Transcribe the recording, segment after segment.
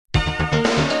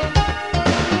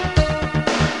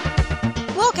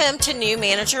Welcome to New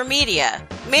Manager Media.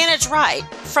 Manage right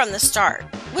from the start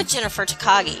with Jennifer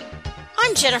Takagi.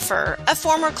 I'm Jennifer, a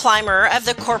former climber of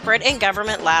the corporate and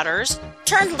government ladders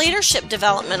turned leadership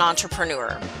development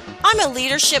entrepreneur. I'm a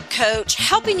leadership coach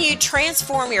helping you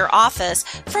transform your office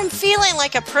from feeling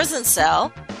like a prison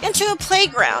cell into a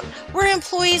playground where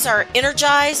employees are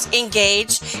energized,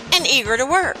 engaged, and eager to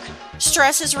work.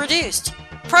 Stress is reduced.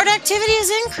 Productivity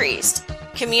is increased.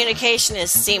 Communication is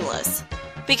seamless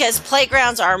because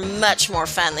playgrounds are much more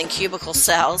fun than cubicle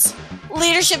cells.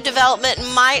 Leadership development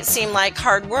might seem like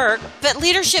hard work, but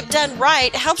leadership done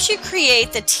right helps you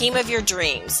create the team of your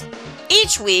dreams.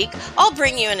 Each week, I'll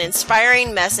bring you an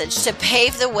inspiring message to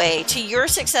pave the way to your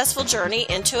successful journey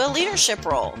into a leadership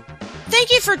role.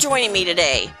 Thank you for joining me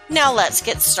today. Now let's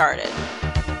get started.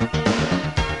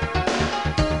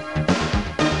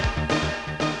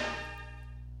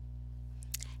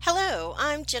 Hello,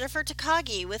 I'm Jennifer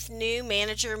Takagi with New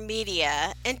Manager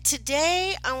Media, and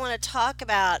today I want to talk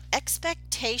about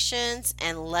expectations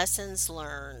and lessons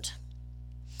learned.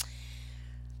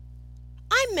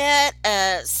 I met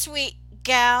a sweet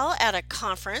gal at a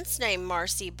conference named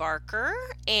Marcy Barker,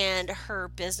 and her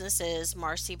business is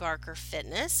Marcy Barker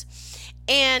Fitness,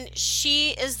 and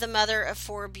she is the mother of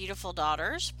 4 beautiful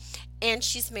daughters, and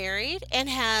she's married and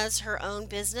has her own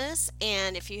business.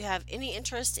 And if you have any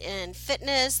interest in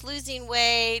fitness, losing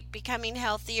weight, becoming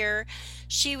healthier,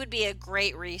 she would be a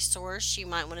great resource. You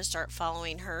might want to start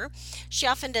following her. She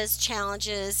often does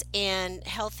challenges and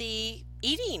healthy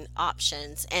eating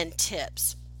options and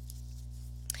tips.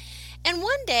 And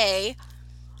one day,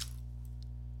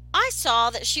 I saw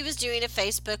that she was doing a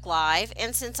Facebook Live,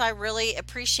 and since I really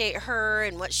appreciate her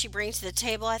and what she brings to the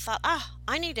table, I thought,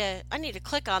 I need to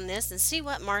click on this and see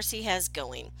what Marcy has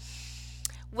going.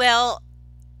 Well,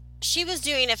 she was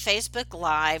doing a Facebook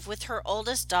Live with her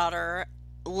oldest daughter,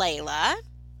 Layla.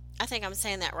 I think I'm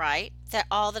saying that right. That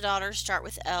all the daughters start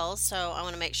with L, so I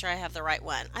want to make sure I have the right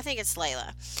one. I think it's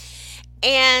Layla.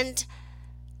 And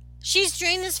she's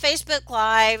doing this Facebook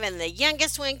Live, and the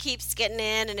youngest one keeps getting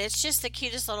in, and it's just the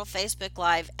cutest little Facebook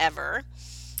Live ever.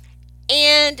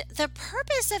 And the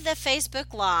purpose of the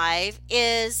Facebook Live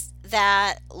is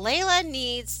that Layla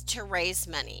needs to raise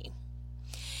money.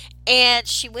 And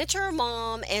she went to her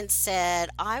mom and said,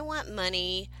 I want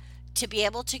money to be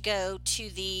able to go to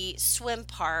the swim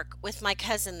park with my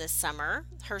cousin this summer.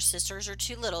 Her sisters are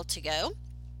too little to go.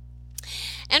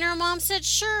 And her mom said,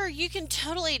 sure, you can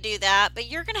totally do that, but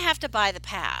you're going to have to buy the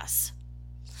pass.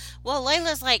 Well,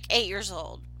 Layla's like 8 years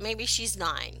old. Maybe she's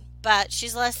 9, but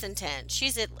she's less than 10.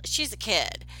 She's a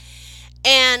kid.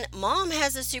 And mom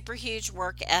has a super huge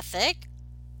work ethic,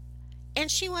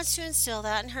 and she wants to instill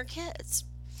that in her kids.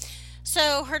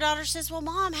 So her daughter says, well,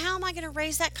 Mom, how am I going to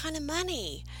raise that kind of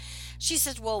money? She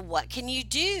says, well, what can you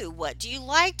do? What do you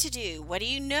like to do? What do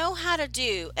you know how to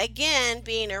do? Again,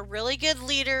 being a really good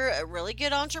leader, a really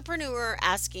good entrepreneur,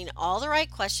 asking all the right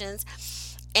questions.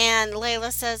 And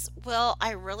Layla says, well,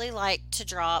 I really like to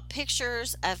draw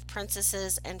pictures of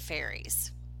princesses and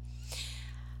fairies.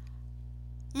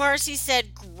 Marcy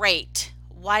said, great.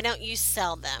 Why don't you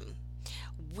sell them?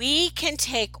 We can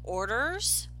take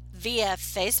orders via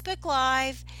Facebook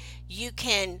Live. You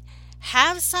can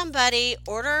have somebody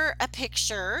order a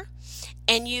picture,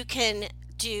 and you can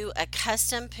do a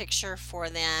custom picture for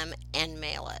them and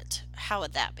mail it. How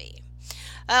would that be?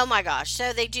 Oh my gosh.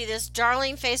 So they do this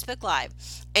darling Facebook Live,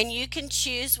 and you can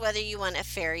choose whether you want a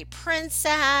fairy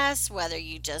princess, whether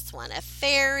you just want a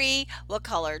fairy, what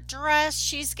color dress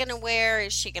she's going to wear,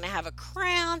 is she going to have a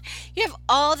crown? You have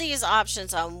all these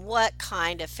options on what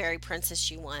kind of fairy princess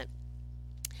you want.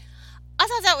 I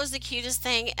thought that was the cutest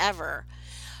thing ever.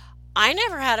 I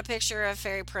never had a picture of a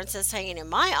fairy princess hanging in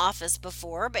my office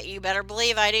before, but you better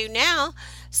believe I do now.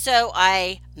 So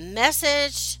I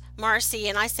messaged Marcy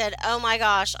and I said, oh my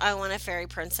gosh, I want a fairy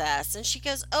princess. And she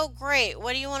goes, oh great,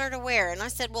 what do you want her to wear? And I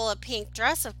said, well, a pink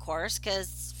dress, of course,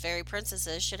 because fairy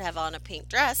princesses should have on a pink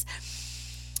dress.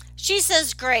 She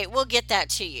says, great, we'll get that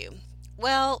to you.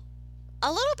 Well,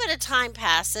 a little bit of time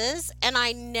passes, and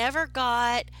I never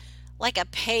got like a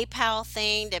PayPal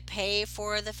thing to pay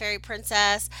for the fairy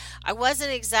princess. I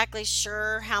wasn't exactly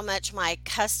sure how much my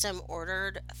custom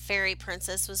ordered fairy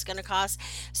princess was going to cost.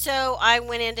 So I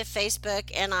went into Facebook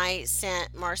and I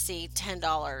sent Marcy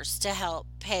 $10 to help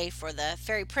pay for the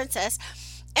fairy princess.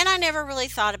 And I never really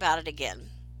thought about it again.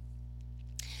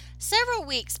 Several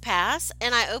weeks pass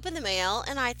and I opened the mail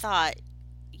and I thought,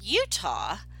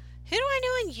 Utah? Who do I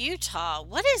know in Utah?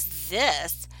 What is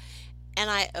this?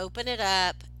 And I open it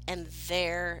up, and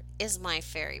there is my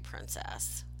fairy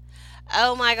princess.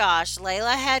 Oh my gosh,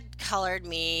 Layla had colored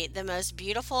me the most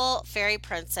beautiful fairy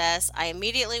princess. I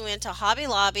immediately went to Hobby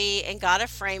Lobby and got a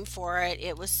frame for it.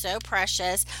 It was so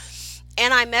precious.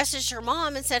 And I messaged her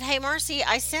mom and said, "Hey, Marcy,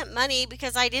 I sent money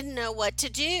because I didn't know what to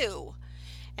do."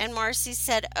 And Marcy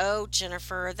said, "Oh,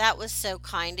 Jennifer, that was so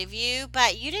kind of you,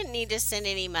 but you didn't need to send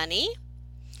any money."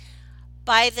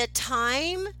 By the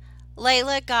time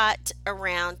Layla got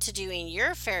around to doing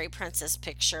your fairy princess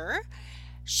picture,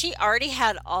 she already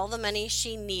had all the money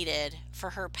she needed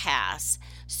for her pass.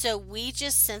 So we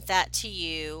just sent that to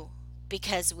you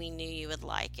because we knew you would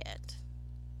like it.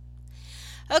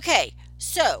 Okay,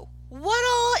 so what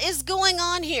all is going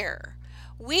on here?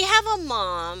 We have a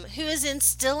mom who is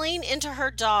instilling into her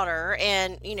daughter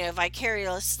and,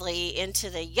 vicariously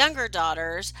into the younger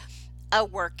daughters a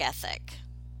work ethic.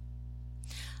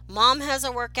 Mom has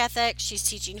a work ethic. She's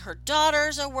teaching her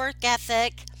daughters a work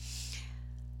ethic.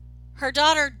 Her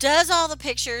daughter does all the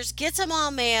pictures, gets them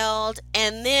all mailed,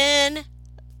 and then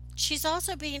she's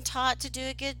also being taught to do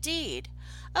a good deed.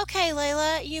 Okay,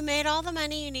 Layla, you made all the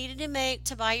money you needed to make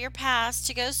to buy your pass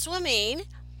to go swimming.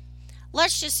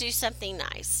 Let's just do something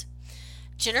nice.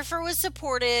 Jennifer was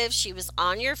supportive. She was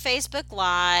on your Facebook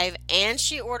Live, and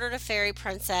she ordered a fairy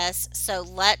princess. So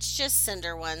let's just send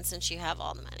her one since you have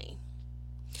all the money.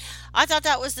 I thought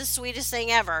that was the sweetest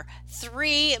thing ever.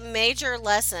 3 major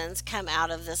lessons come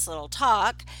out of this little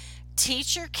talk.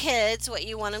 Teach your kids what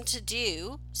you want them to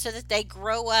do so that they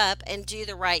grow up and do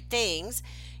the right things.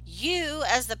 You,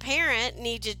 as the parent,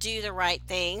 need to do the right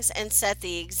things and set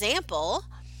the example.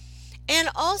 And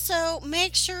also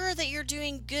make sure that you're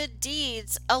doing good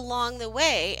deeds along the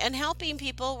way and helping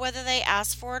people whether they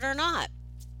ask for it or not.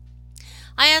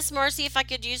 I asked Marcy if I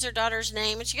could use her daughter's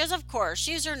name, and she goes, "Of course,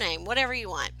 use her name, whatever you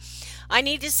want." I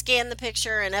need to scan the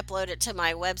picture and upload it to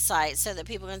my website so that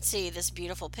people can see this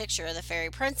beautiful picture of the fairy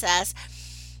princess.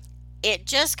 It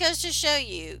just goes to show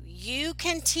you, you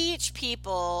can teach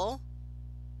people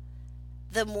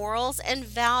the morals and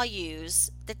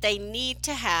values that they need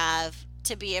to have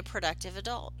to be a productive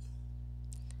adult.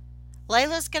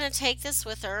 Layla's going to take this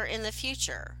with her in the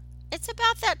future. It's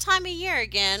about that time of year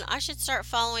again. I should start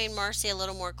following Marcy a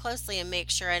little more closely and make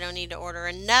sure I don't need to order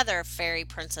another fairy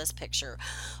princess picture.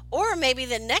 Or maybe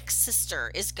the next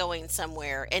sister is going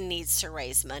somewhere and needs to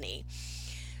raise money.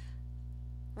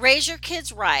 Raise your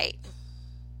kids right.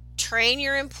 Train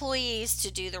your employees to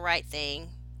do the right thing.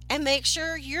 And make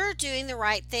sure you're doing the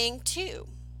right thing too.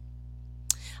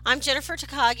 I'm Jennifer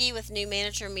Takagi with New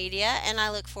Manager Media, and I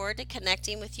look forward to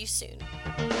connecting with you soon.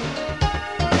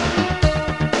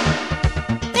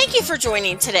 Thank you for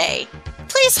joining today.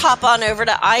 Please hop on over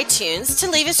to iTunes to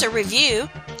leave us a review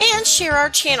and share our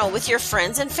channel with your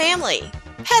friends and family.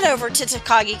 Head over to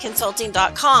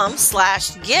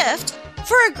takagiconsulting.com/gift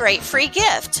for a great free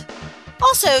gift.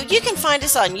 Also, you can find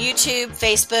us on YouTube,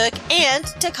 Facebook, and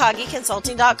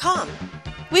takagiconsulting.com.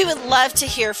 We would love to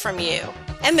hear from you,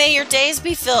 and may your days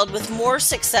be filled with more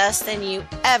success than you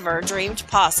ever dreamed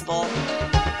possible.